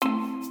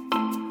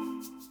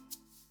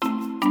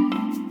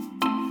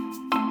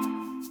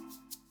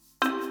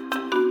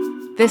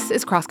This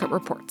is Crosscut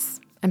Reports.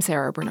 I'm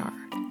Sarah Bernard.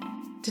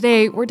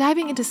 Today, we're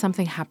diving into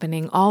something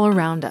happening all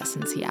around us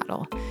in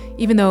Seattle,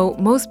 even though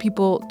most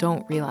people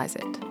don't realize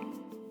it.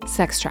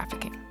 Sex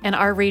trafficking. In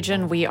our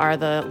region, we are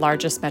the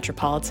largest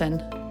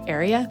metropolitan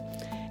area,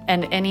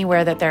 and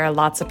anywhere that there are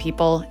lots of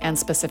people, and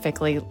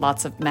specifically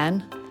lots of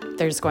men,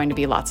 there's going to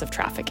be lots of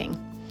trafficking,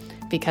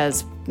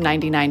 because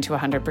 99 to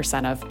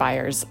 100% of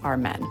buyers are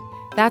men.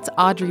 That's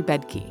Audrey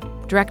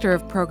Bedke, Director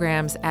of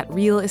Programs at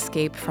Real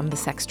Escape from the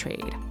Sex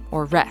Trade,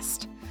 or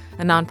REST,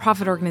 a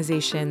nonprofit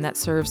organization that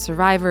serves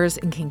survivors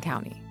in King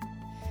County.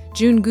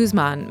 June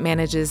Guzman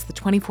manages the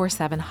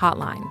 24/7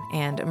 hotline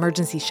and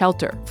emergency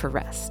shelter for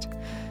REST.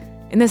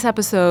 In this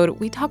episode,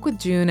 we talk with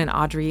June and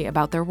Audrey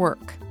about their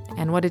work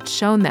and what it's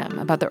shown them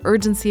about the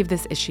urgency of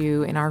this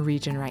issue in our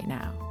region right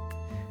now.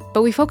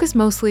 But we focus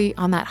mostly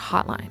on that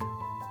hotline,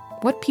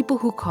 what people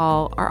who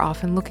call are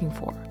often looking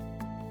for,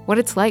 what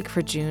it's like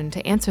for June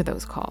to answer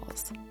those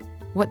calls,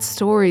 what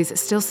stories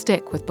still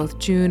stick with both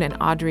June and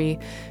Audrey,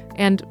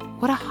 and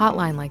what a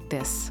hotline like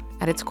this,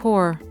 at its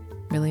core,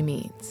 really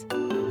means.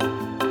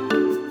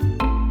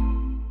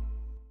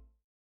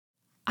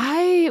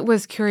 I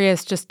was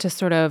curious just to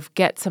sort of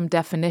get some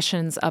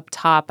definitions up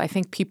top. I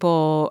think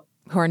people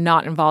who are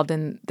not involved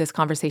in this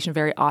conversation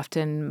very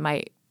often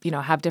might,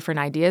 have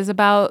different ideas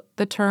about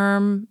the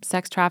term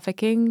sex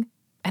trafficking.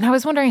 And I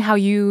was wondering how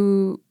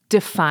you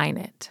define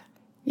it.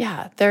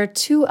 Yeah, there are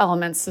two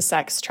elements to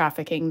sex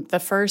trafficking. The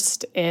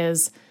first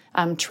is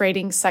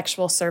trading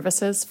sexual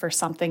services for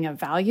something of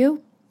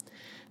value.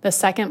 The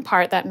second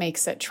part that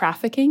makes it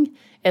trafficking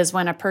is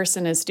when a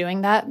person is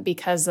doing that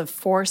because of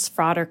force,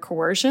 fraud, or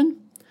coercion,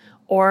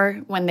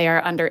 or when they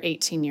are under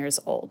 18 years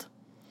old.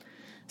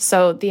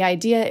 So the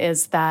idea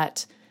is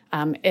that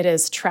it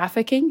is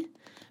trafficking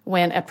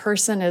when a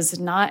person is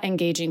not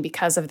engaging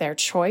because of their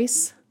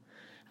choice,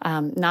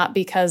 not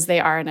because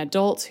they are an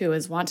adult who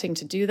is wanting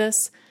to do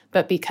this,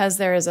 but because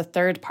there is a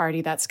third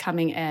party that's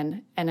coming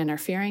in and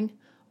interfering,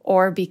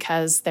 or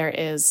because there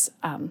is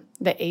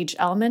the age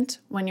element.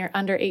 When you're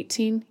under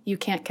 18, you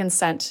can't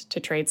consent to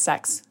trade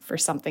sex for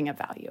something of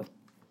value.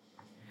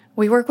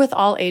 We work with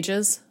all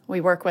ages, we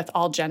work with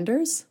all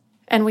genders,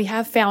 and we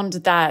have found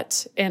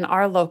that in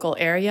our local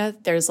area,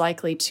 there's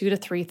likely 2,000 to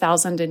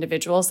 3,000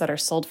 individuals that are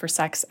sold for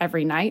sex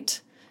every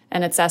night,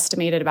 and it's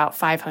estimated about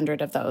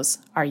 500 of those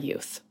are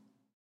youth.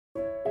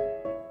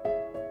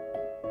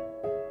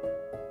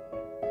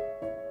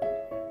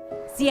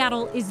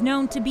 Seattle is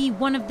known to be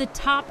one of the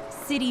top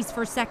cities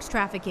for sex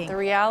trafficking. The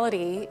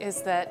reality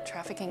is that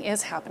trafficking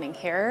is happening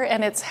here,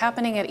 and it's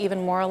happening at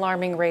even more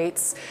alarming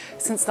rates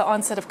since the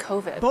onset of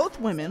COVID. Both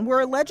women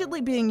were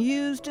allegedly being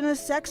used in a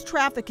sex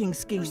trafficking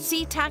scheme.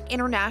 SeaTac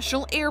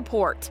International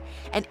Airport,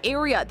 an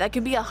area that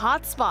can be a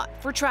hotspot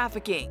for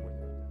trafficking.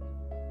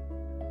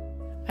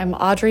 I'm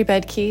Audrey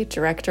Bedke,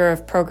 Director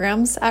of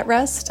Programs at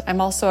REST.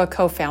 I'm also a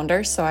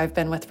co-founder, so I've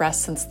been with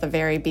REST since the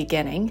very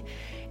beginning.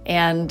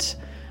 And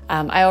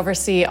I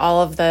oversee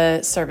all of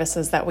the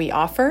services that we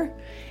offer: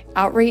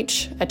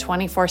 outreach, a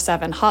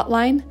 24/7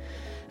 hotline,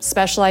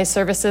 specialized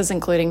services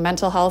including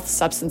mental health,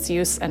 substance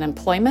use, and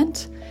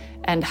employment,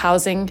 and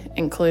housing,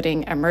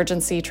 including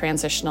emergency,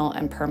 transitional,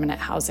 and permanent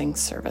housing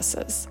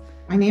services.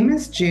 My name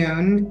is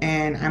June,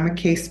 and I'm a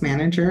case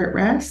manager at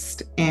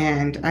REST,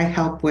 and I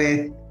help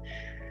with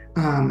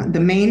the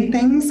main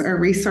things are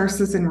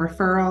resources and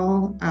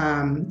referral,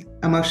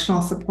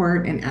 emotional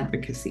support, and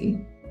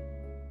advocacy.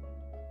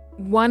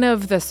 One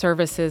of the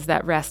services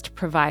that REST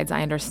provides,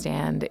 I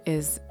understand,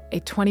 is a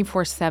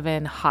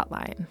 24/7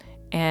 hotline.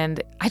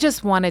 And I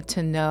just wanted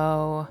to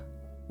know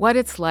what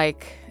it's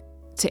like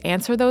to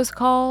answer those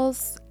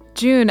calls.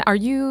 June, are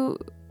you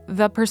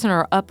the person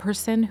or a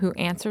person who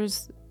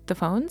answers the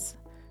phones?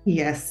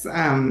 Yes,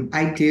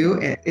 I do.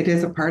 It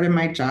is a part of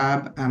my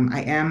job.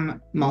 I am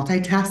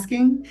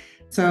multitasking.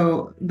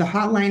 So the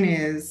hotline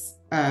is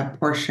a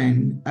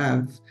portion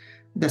of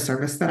the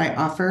service that I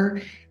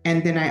offer.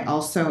 And then I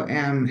also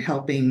am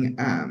helping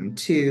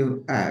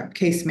to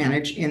case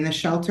manage in the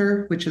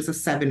shelter, which is a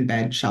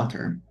 7-bed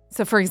shelter.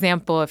 So, for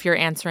example, if you're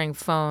answering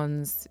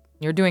phones,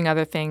 you're doing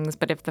other things,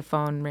 but if the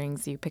phone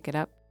rings, you pick it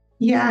up?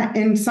 Yeah,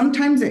 and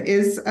sometimes it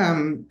is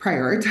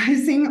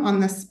prioritizing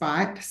on the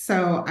spot.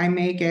 So I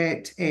may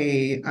get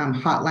a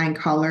hotline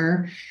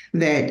caller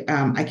that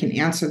I can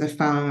answer the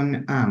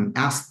phone,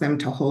 ask them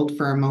to hold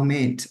for a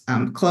moment,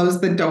 close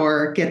the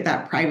door, get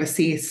that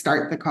privacy,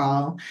 start the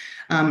call.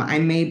 I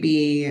may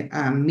be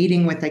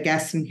meeting with a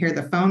guest and hear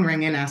the phone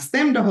ring and ask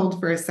them to hold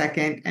for a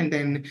second and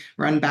then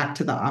run back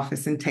to the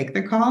office and take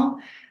the call.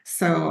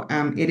 So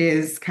it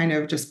is kind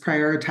of just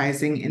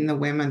prioritizing in the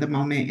whim of the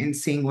moment and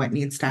seeing what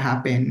needs to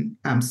happen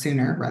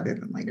sooner rather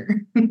than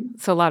later.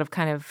 So a lot of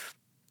kind of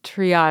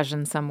triage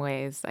in some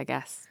ways, I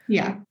guess.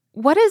 Yeah.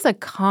 What is a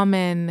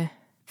common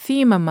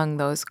theme among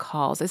those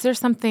calls?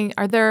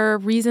 Are there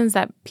reasons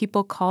that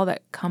people call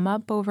that come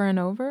up over and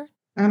over?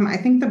 I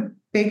think the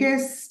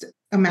biggest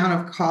amount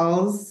of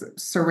calls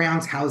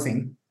surrounds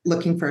housing,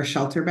 looking for a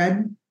shelter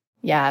bed.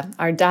 Yeah,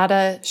 our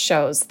data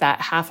shows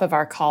that half of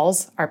our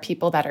calls are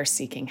people that are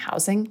seeking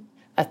housing.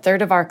 A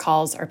third of our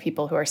calls are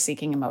people who are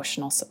seeking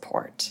emotional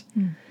support.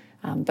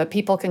 But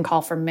people can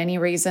call for many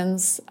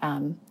reasons,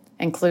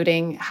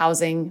 including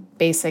housing,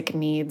 basic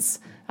needs,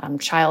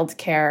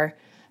 childcare,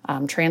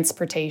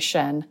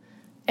 transportation,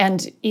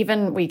 and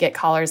even we get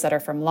callers that are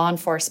from law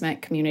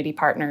enforcement, community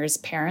partners,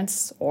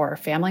 parents, or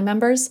family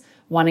members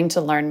wanting to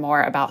learn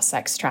more about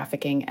sex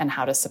trafficking and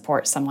how to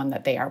support someone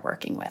that they are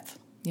working with.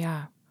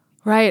 Yeah.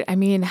 Right. I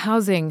mean,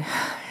 housing,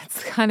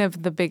 it's kind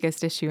of the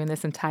biggest issue in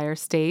this entire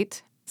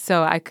state.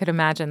 So I could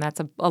imagine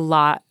that's a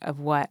lot of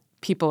what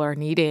people are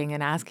needing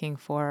and asking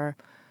for.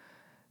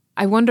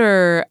 I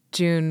wonder,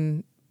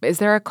 June, is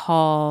there a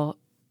call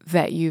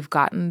that you've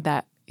gotten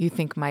that you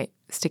think might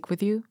stick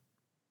with you?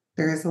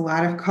 There's a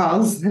lot of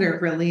calls that are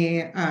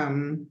really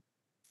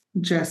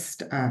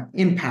just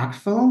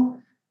impactful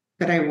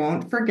that I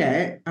won't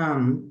forget.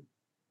 One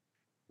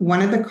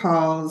of the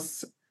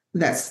calls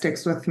that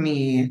sticks with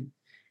me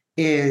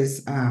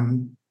is a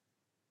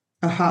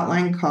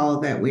hotline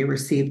call that we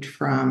received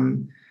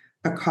from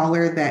a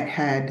caller that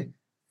had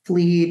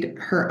fled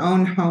her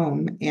own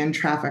home and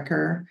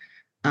trafficker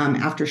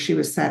after she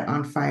was set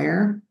on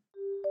fire.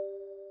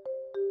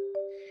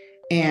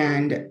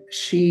 And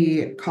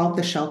she called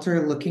the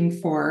shelter looking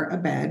for a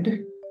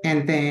bed.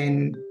 And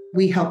then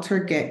we helped her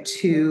get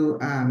to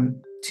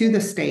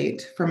the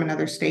state from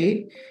another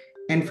state.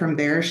 And from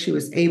there, she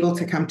was able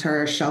to come to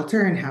our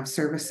shelter and have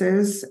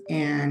services.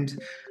 And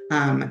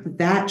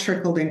that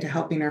trickled into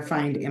helping her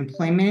find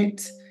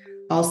employment,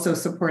 also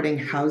supporting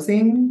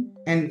housing.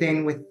 And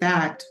then with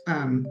that,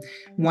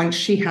 once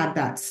she had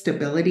that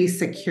stability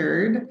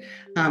secured,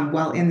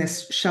 while in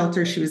this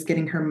shelter, she was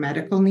getting her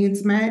medical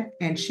needs met,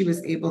 and she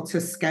was able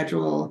to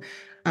schedule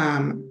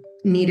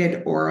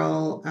needed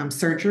oral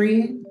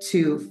surgery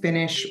to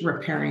finish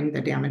repairing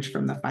the damage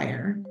from the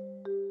fire.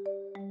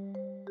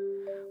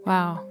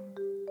 Wow.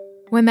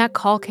 When that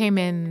call came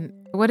in,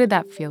 what did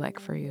that feel like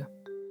for you?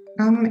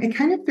 It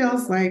kind of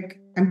feels like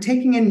I'm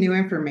taking in new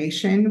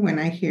information when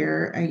I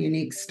hear a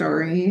unique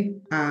story.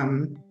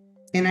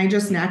 And I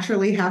just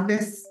naturally have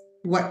this,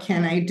 what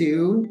can I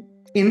do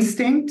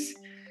instinct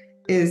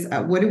is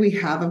what do we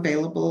have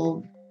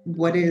available?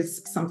 What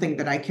is something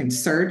that I can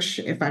search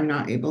if I'm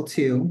not able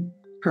to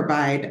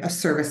provide a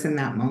service in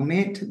that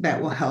moment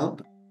that will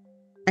help?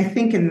 I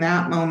think in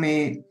that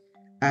moment,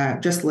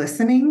 just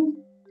listening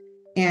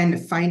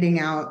and finding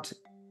out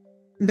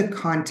the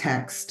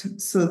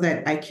context so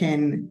that I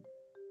can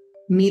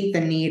meet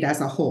the need as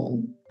a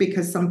whole,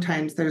 because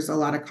sometimes there's a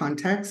lot of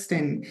context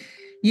and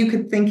you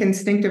could think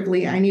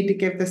instinctively, I need to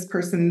give this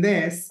person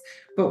this,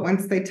 but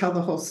once they tell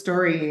the whole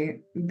story,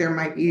 there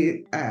might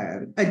be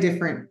a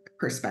different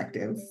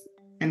perspective.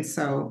 And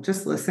so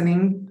just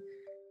listening.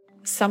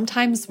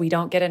 Sometimes we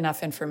don't get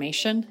enough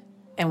information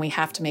and we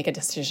have to make a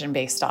decision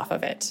based off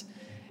of it.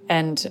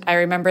 And I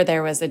remember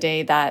there was a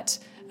day that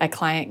a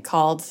client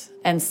called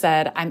and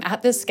said, I'm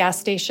at this gas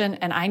station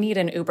and I need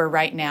an Uber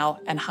right now,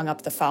 and hung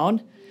up the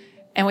phone.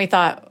 And we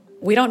thought,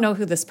 we don't know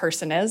who this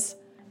person is.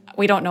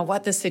 We don't know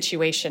what the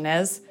situation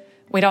is.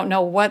 We don't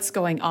know what's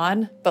going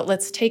on, but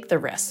let's take the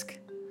risk.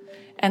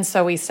 And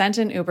so we sent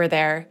an Uber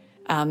there.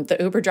 The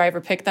Uber driver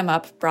picked them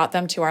up, brought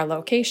them to our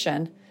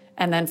location.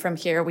 And then from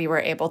here, we were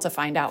able to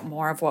find out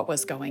more of what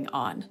was going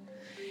on.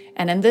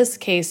 And in this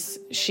case,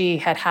 she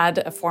had had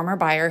a former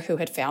buyer who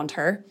had found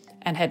her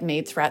and had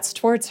made threats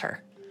towards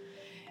her.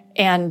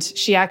 And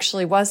she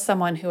actually was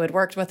someone who had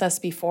worked with us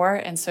before,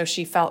 and so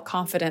she felt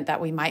confident that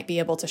we might be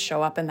able to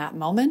show up in that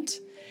moment.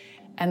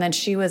 And then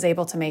she was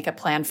able to make a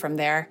plan from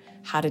there,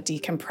 how to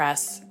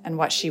decompress and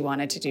what she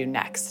wanted to do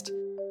next.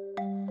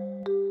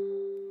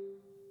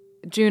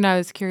 June, I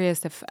was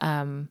curious if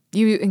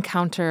you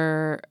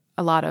encounter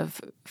a lot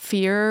of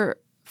fear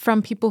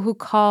from people who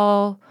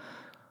call,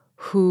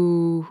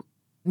 who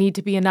need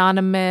to be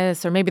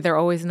anonymous, or maybe they're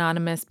always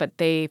anonymous, but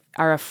they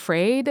are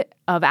afraid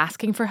of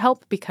asking for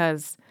help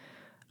because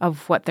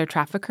of what their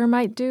trafficker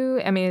might do.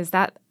 I mean, is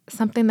that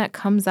something that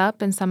comes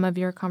up in some of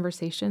your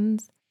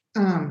conversations?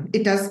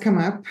 It does come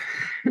up.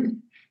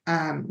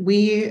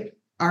 We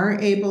are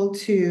able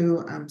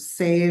to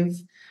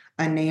save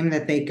a name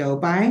that they go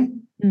by.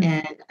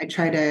 And I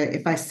try to,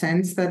 if I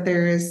sense that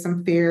there is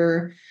some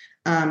fear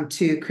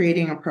to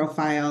creating a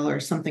profile or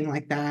something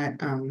like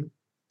that,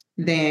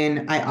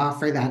 then I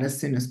offer that as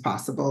soon as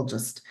possible,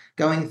 just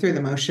going through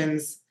the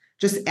motions,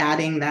 just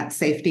adding that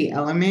safety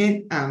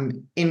element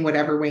in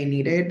whatever way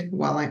needed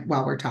while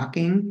we're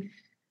talking.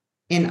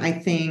 And I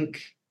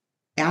think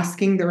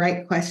asking the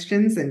right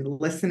questions and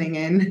listening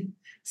in,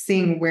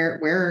 seeing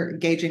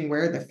gauging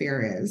where the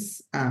fear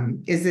is.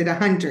 Is it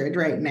 100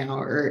 right now,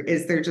 or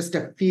is there just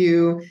a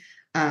few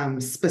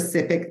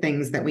specific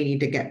things that we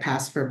need to get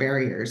past for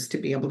barriers to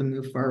be able to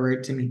move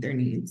forward to meet their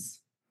needs?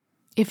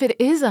 If it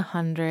is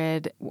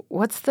 100,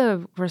 what's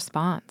the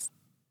response?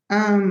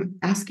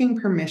 Asking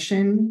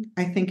permission,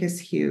 I think, is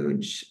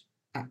huge.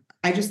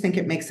 I just think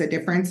it makes a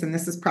difference. And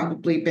this has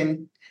probably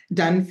been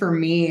done for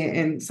me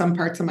in some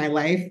parts of my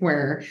life,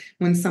 where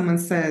when someone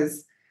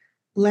says,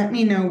 let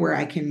me know where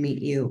I can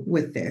meet you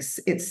with this,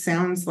 it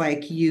sounds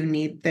like you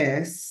need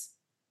this.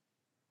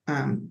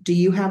 Do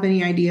you have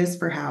any ideas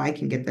for how I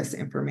can get this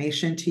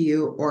information to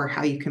you or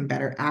how you can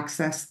better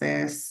access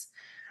this?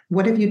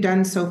 What have you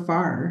done so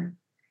far?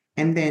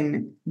 And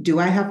then, do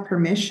I have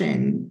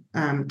permission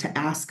to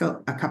ask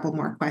a couple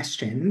more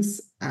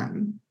questions?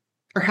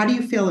 Or how do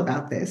you feel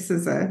about this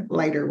is a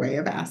lighter way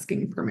of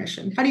asking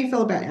permission. How do you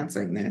feel about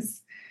answering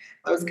this?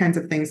 Those kinds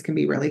of things can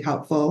be really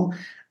helpful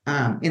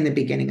in the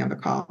beginning of a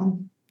call.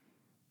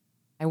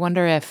 I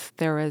wonder if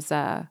there was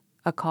a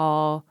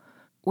call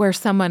where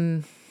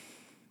someone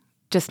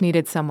just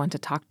needed someone to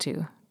talk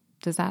to.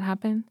 Does that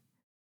happen?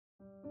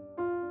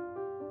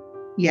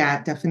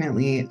 Yeah,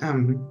 definitely.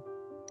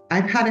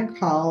 I've had a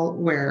call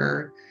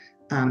where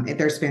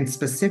there's been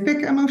specific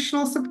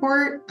emotional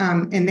support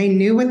and they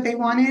knew what they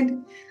wanted.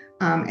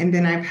 And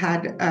then I've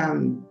had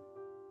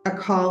a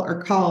call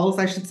or calls,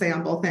 I should say,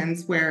 on both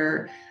ends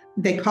where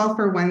they call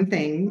for one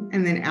thing.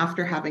 And then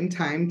after having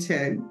time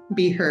to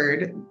be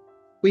heard,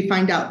 we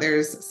find out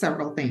there's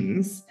several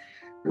things.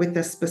 With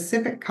the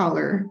specific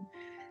caller,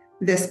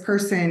 this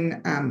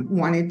person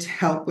wanted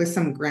help with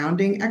some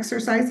grounding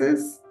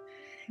exercises.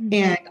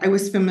 And I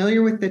was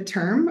familiar with the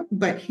term,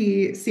 but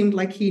he seemed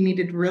like he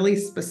needed really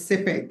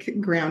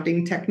specific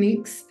grounding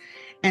techniques.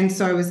 And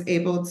so I was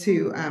able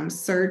to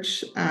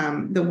search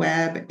the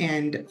web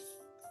and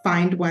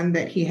find one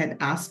that he had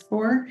asked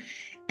for,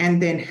 and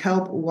then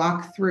help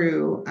walk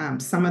through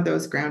some of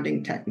those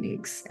grounding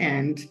techniques.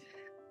 And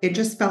it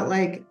just felt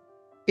like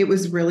it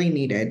was really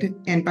needed.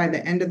 And by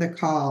the end of the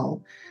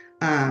call,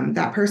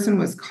 that person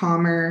was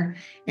calmer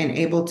and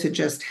able to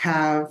just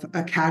have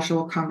a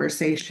casual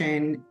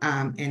conversation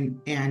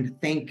and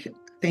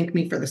thank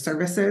me for the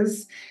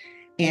services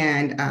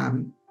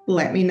and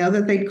let me know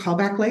that they'd call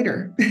back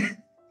later.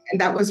 And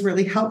that was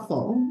really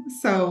helpful.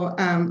 So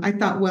I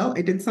thought, well,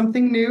 I did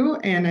something new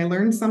and I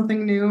learned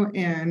something new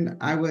and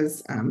I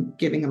was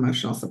giving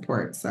emotional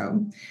support.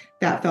 So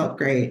that felt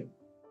great.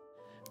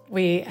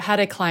 We had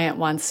a client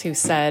once who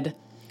said,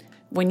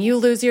 when you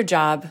lose your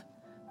job,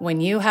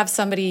 when you have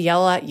somebody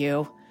yell at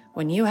you,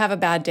 when you have a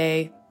bad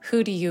day,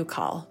 who do you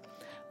call?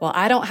 Well,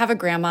 I don't have a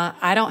grandma,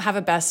 I don't have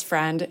a best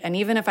friend, and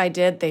even if I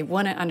did, they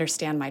wouldn't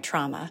understand my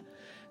trauma.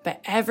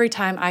 But every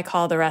time I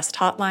call the REST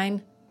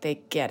hotline, they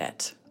get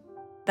it.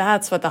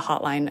 That's what the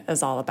hotline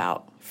is all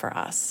about for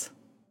us.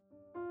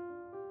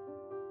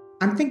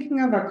 I'm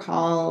thinking of a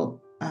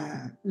call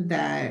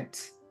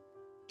that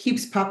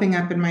keeps popping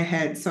up in my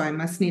head, so I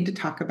must need to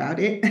talk about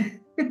it.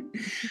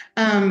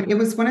 It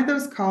was one of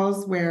those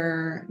calls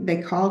where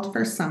they called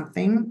for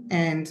something,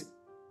 and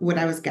what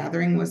I was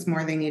gathering was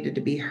more they needed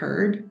to be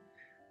heard.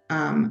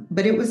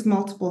 But it was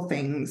multiple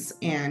things,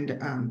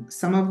 and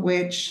some of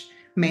which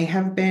may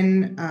have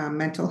been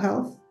mental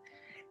health.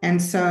 And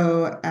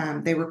so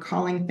they were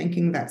calling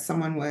thinking that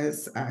someone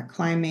was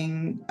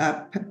climbing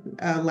up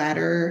a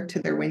ladder to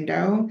their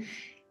window,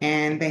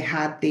 and they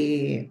had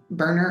the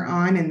burner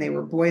on and they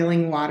were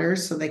boiling water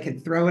so they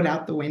could throw it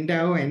out the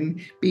window and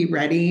be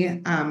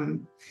ready.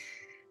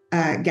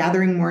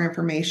 Gathering more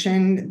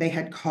information, they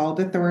had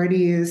called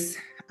authorities,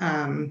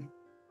 and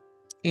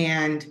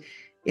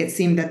it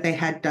seemed that they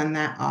had done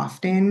that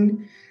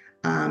often.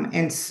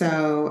 And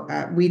so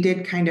we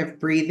did kind of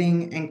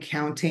breathing and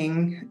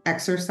counting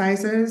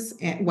exercises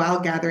while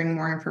gathering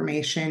more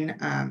information.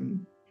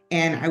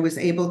 And I was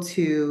able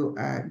to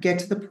get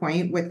to the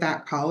point with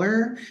that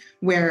caller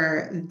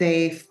where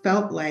they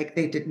felt like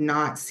they did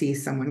not see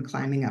someone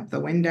climbing up the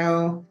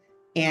window,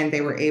 and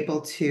they were able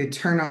to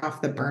turn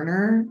off the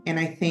burner. And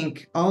I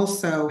think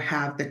also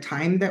have the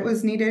time that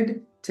was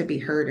needed to be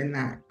heard in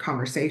that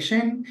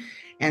conversation.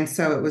 And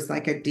so it was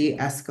like a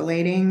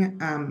de-escalating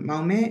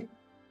moment.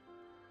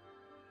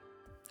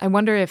 I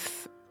wonder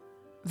if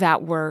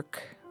that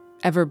work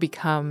ever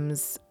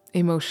becomes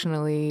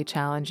emotionally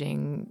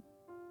challenging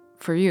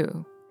for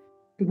you.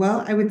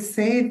 Well, I would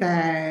say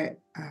that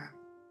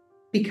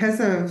because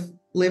of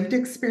lived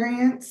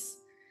experience,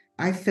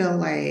 I feel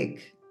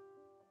like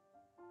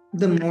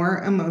the more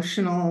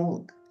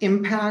emotional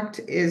impact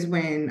is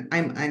when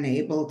I'm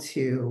unable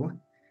to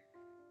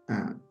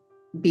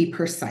be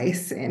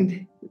precise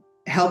in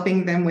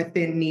helping them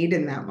within need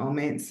in that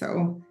moment.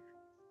 So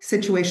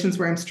situations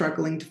where I'm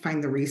struggling to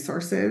find the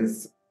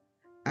resources.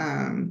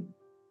 I'm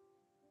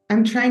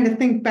trying to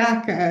think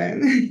back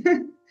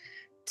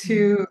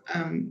to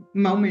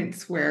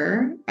moments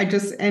where I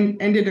just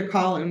ended a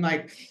call and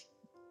like,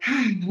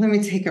 let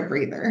me take a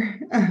breather.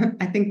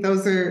 I think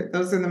those are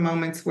the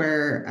moments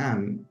where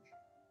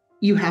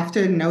you have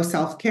to know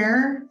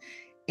self-care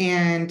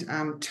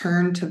and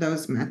turn to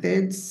those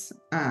methods.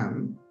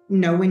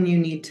 Know when you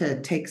need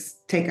to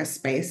take a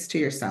space to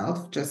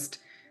yourself, just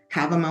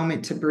have a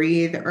moment to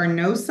breathe, or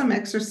know some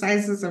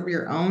exercises of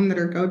your own that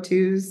are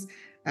go-tos.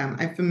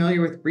 I'm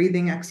familiar with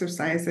breathing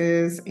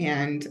exercises,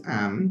 and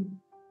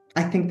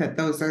I think that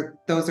those are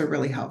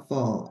really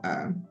helpful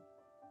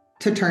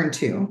to turn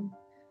to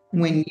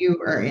when you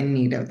are in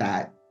need of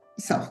that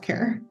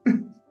self-care,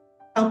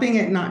 helping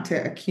it not to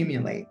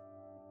accumulate.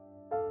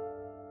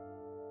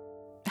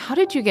 How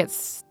did you get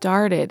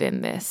started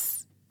in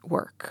this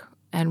work,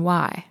 and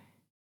why?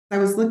 I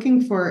was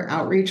looking for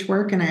outreach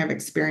work and I have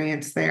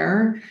experience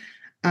there.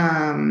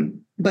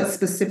 But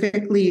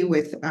specifically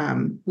with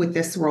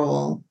this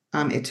role,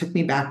 it took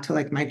me back to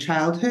like my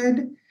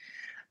childhood.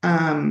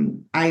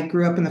 I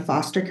grew up in the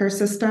foster care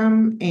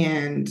system,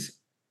 and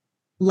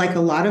like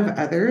a lot of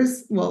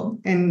others, well,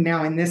 and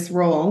now in this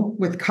role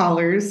with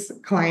callers,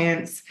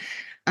 clients,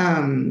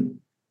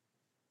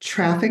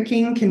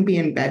 trafficking can be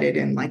embedded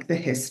in like the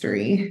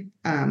history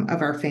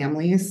of our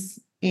families.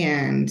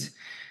 And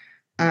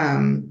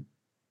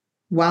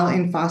while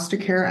in foster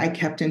care, I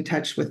kept in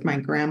touch with my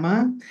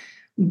grandma,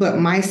 but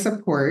my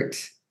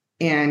support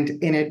and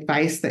an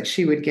advice that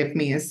she would give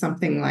me is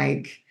something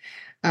like,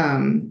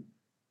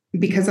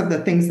 because of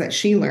the things that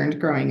she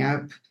learned growing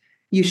up,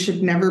 you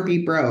should never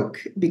be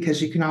broke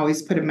because you can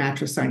always put a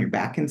mattress on your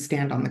back and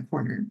stand on the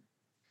corner.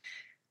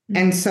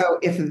 And so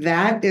if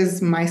that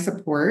is my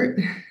support,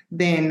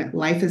 then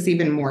life is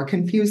even more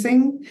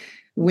confusing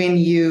when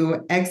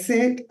you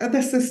exit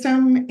the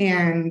system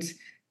and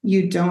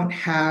you don't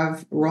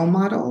have role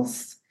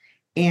models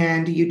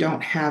and you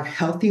don't have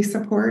healthy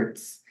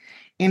supports.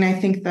 And I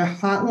think the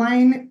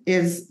hotline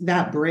is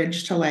that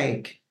bridge to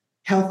like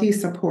healthy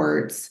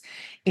supports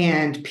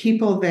and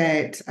people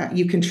that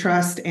you can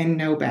trust and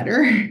know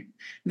better,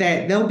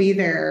 that they'll be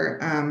there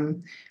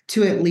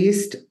to at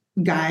least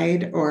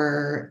guide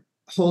or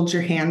hold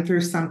your hand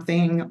through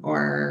something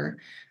or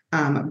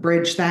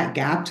bridge that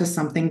gap to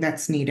something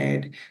that's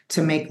needed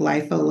to make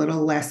life a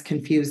little less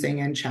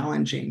confusing and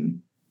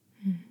challenging.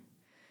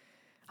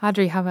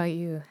 Audrey, how about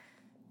you?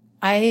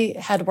 I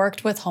had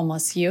worked with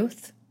homeless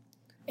youth,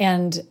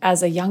 and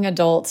as a young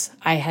adult,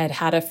 I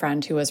had a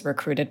friend who was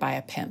recruited by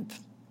a pimp.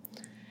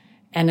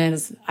 And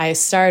as I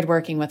started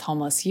working with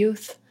homeless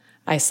youth,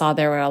 I saw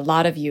there were a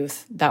lot of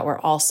youth that were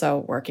also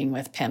working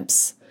with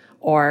pimps,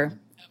 or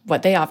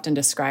what they often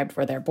described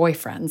were their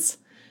boyfriends,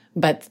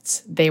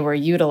 but they were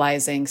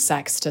utilizing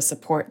sex to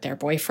support their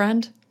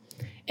boyfriend,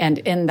 and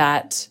in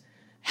that,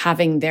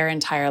 having their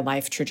entire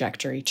life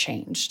trajectory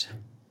changed.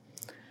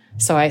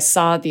 So I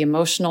saw the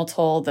emotional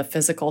toll, the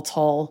physical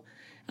toll,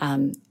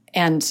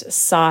 and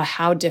saw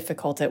how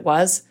difficult it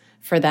was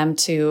for them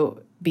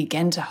to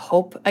begin to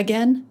hope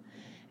again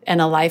in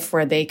a life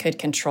where they could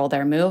control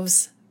their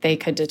moves, they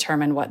could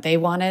determine what they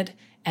wanted,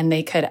 and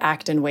they could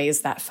act in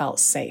ways that felt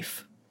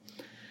safe.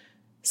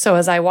 So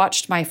as I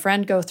watched my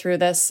friend go through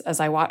this, as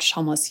I watched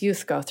homeless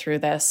youth go through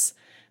this,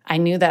 I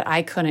knew that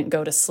I couldn't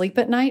go to sleep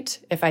at night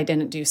if I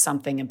didn't do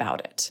something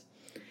about it.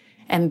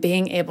 And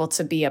being able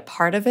to be a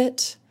part of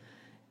it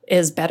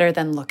is better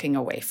than looking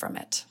away from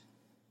it.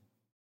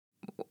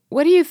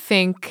 What do you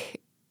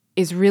think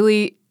is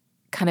really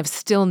kind of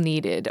still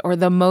needed or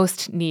the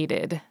most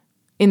needed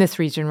in this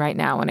region right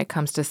now when it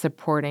comes to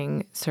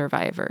supporting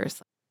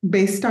survivors?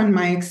 Based on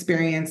my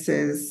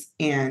experiences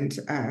and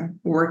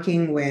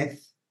working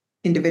with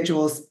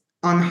individuals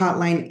on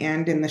Hotline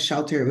and in the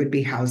shelter, it would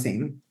be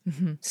housing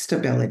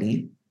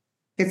stability.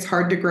 It's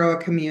hard to grow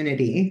a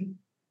community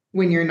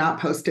when you're not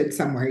posted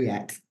somewhere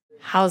yet.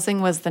 Housing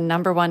was the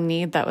number one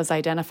need that was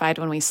identified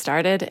when we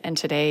started, and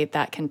today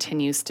that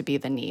continues to be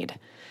the need.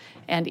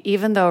 And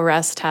even though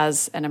Rest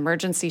has an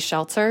emergency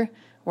shelter,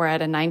 we're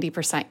at a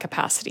 90%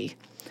 capacity.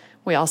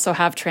 We also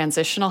have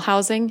transitional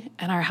housing,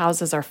 and our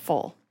houses are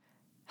full.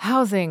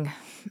 Housing.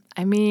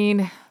 I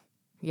mean,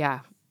 yeah,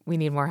 we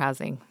need more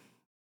housing.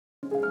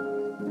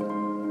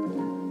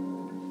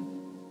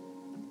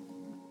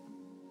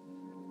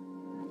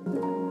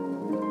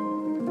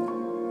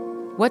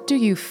 What do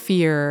you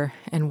fear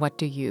and what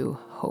do you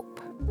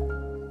hope?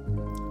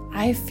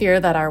 I fear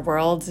that our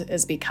world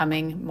is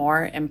becoming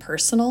more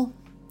impersonal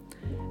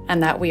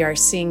and that we are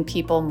seeing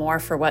people more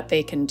for what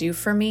they can do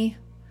for me,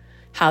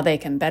 how they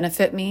can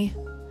benefit me,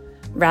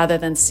 rather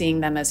than seeing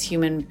them as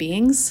human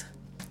beings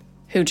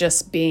who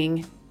just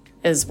being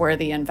is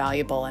worthy and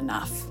valuable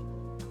enough.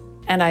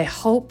 And I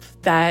hope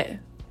that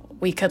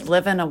we could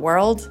live in a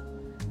world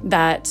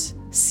that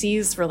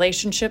sees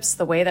relationships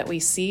the way that we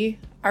see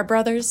our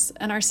brothers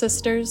and our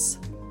sisters,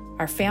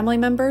 our family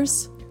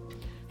members,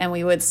 and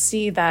we would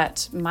see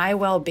that my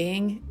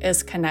well-being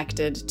is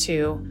connected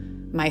to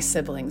my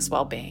siblings'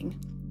 well-being.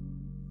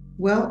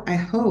 Well, I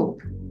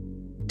hope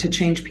to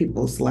change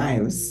people's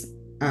lives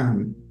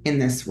in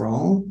this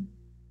role,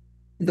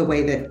 the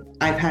way that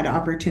I've had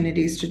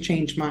opportunities to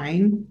change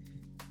mine.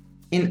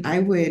 And I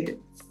would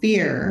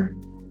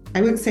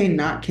say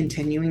not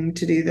continuing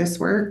to do this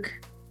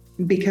work,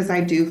 because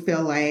I do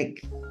feel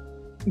like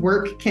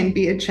work can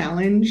be a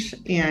challenge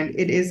and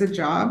it is a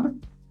job,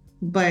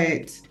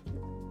 but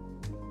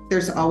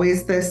there's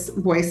always this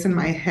voice in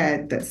my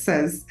head that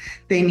says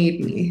they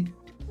need me,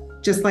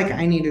 just like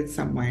I needed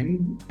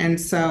someone. And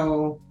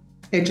so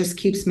it just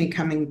keeps me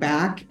coming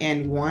back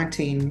and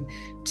wanting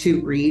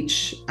to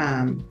reach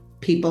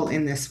people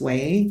in this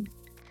way.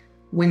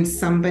 When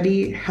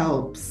somebody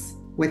helps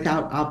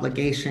without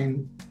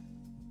obligation,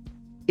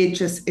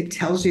 it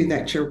tells you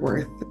that you're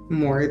worth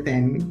more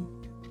than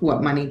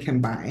what money can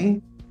buy.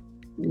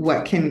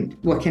 What can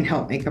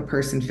help make a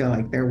person feel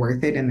like they're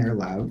worth it and they're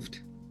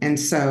loved. And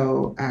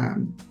so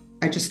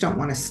I just don't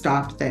want to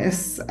stop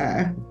this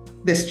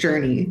this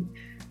journey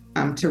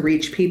to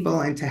reach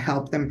people and to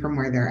help them from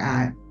where they're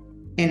at.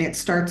 And it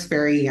starts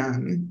very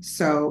young.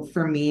 So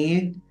for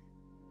me,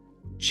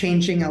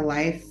 changing a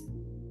life,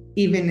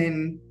 even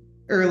in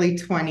early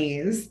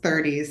 20s,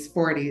 30s,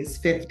 40s,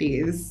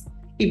 50s,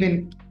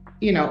 even,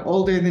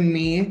 older than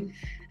me,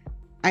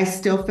 I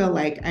still feel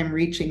like I'm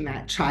reaching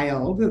that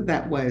child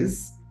that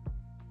was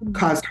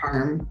caused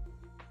harm.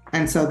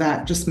 And so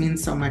that just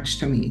means so much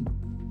to me.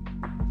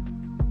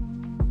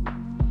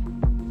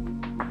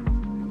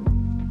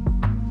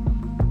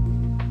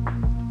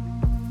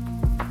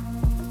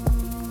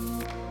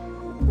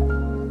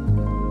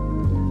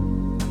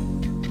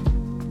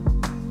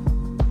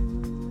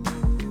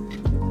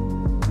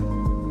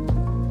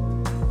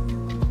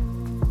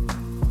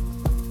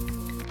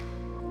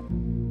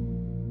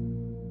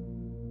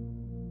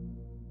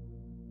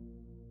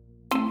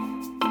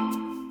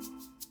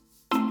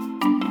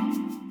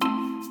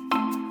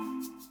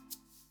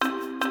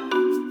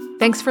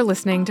 Thanks for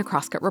listening to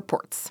Crosscut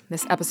Reports.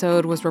 This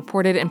episode was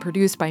reported and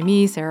produced by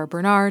me, Sarah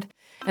Bernard,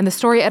 and the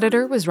story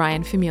editor was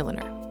Ryan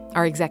Famuliner.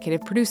 Our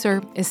executive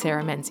producer is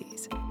Sarah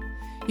Menzies.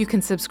 You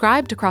can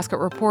subscribe to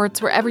Crosscut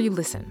Reports wherever you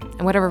listen,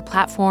 and whatever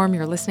platform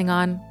you're listening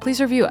on, please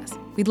review us.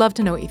 We'd love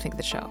to know what you think of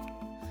the show.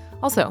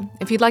 Also,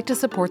 if you'd like to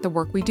support the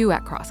work we do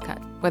at Crosscut,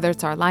 whether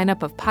it's our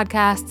lineup of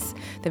podcasts,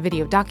 the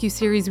video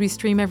docuseries we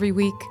stream every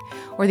week,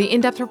 or the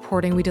in-depth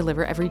reporting we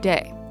deliver every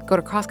day, go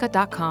to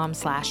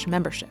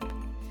crosscut.com/membership.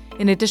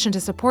 In addition to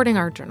supporting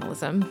our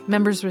journalism,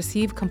 members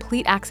receive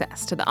complete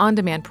access to the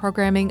on-demand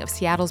programming of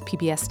Seattle's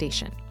PBS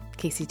station,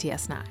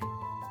 KCTS 9.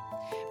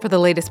 For the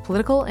latest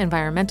political,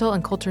 environmental,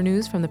 and culture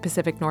news from the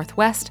Pacific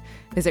Northwest,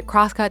 visit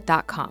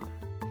crosscut.com.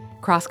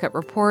 Crosscut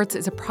Reports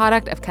is a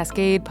product of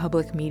Cascade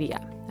Public Media.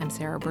 I'm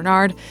Sarah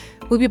Bernard.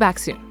 We'll be back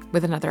soon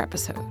with another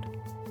episode.